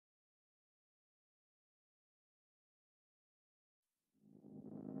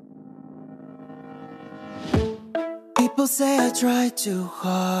People say I try too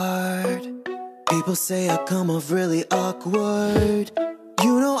hard. People say I come off really awkward.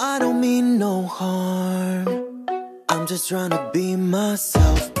 You know I don't mean no harm. I'm just trying to be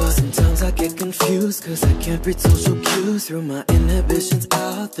myself. But sometimes I get confused, cause I can't read social cues. Through my inhibitions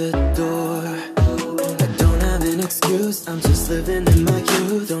out the door. I don't have an excuse, I'm just living in my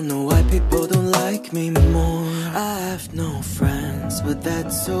youth. Don't know why people don't like me more. I have no friends, but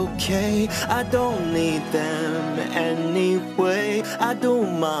that's okay. I don't need them anyway. I do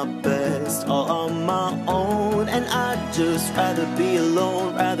my best all on my own, and I'd just rather be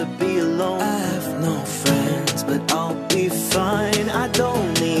alone, rather be alone. I have no friends, but I'll be fine. I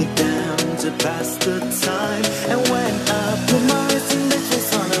don't need them to pass the time. And when I put my wrist in this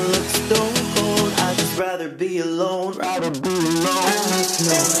face on, it looks stone cold. I'd just rather be alone, rather be alone. I have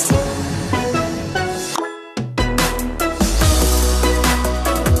no friends.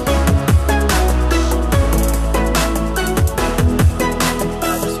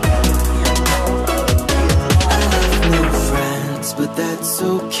 But that's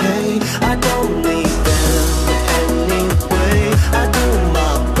okay, I don't need them anyway. I do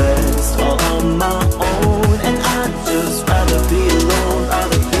my best all on my own, and I'd just rather be alone,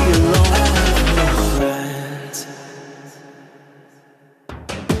 rather be alone. I have no friends.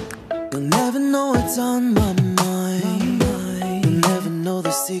 You'll never know what's on my mind. You'll never know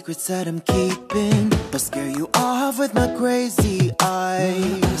the secrets that I'm keeping. I'll scare you off with my crazy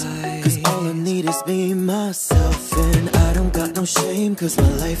eyes, cause all I need is me, myself, and I don't got no shame, cause my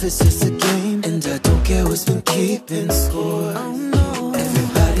life is just a game. And I don't care what's been keeping score. Oh no.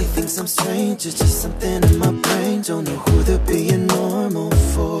 Everybody thinks I'm strange, it's just something in my brain. Don't know who they're being normal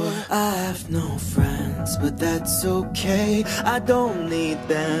for. I have no friends, but that's okay. I don't need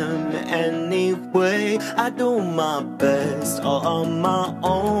them anyway. I do my best all on my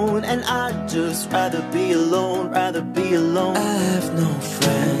own, and I'd just rather be alone, rather be alone. I have no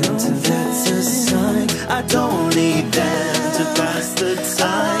friends, and that's a sign. I don't need them to pass the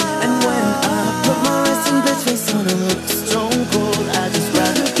time. And when I put my resting bitch face on, it looks stone cold. I'd just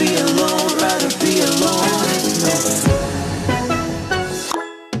rather be alone, rather be alone.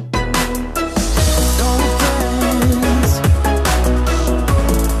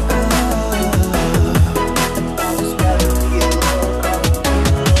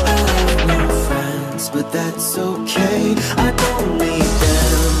 But that's okay, I don't need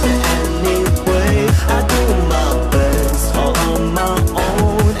them anyway. I do my best all on my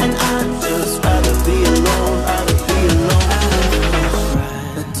own, and I'd just rather be alone, rather be alone.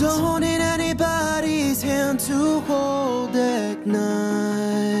 I don't need anybody's hand to hold at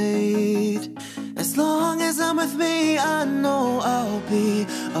night. As long as I'm with me, I know I'll be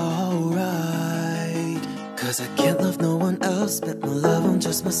alright. Cause I can't love no one else, spent my love on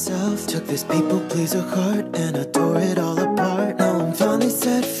just myself. Took this people pleaser heart and I tore it all apart. Now I'm finally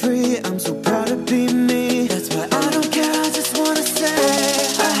set free, I'm so proud to be me. That's why I don't care, I just wanna say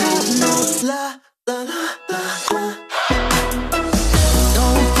I have no la la la la la. No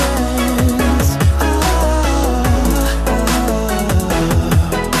friends,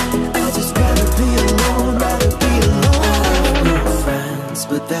 I just rather be alone, rather be alone. I have no friends,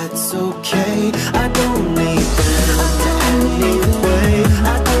 but that's okay. I don't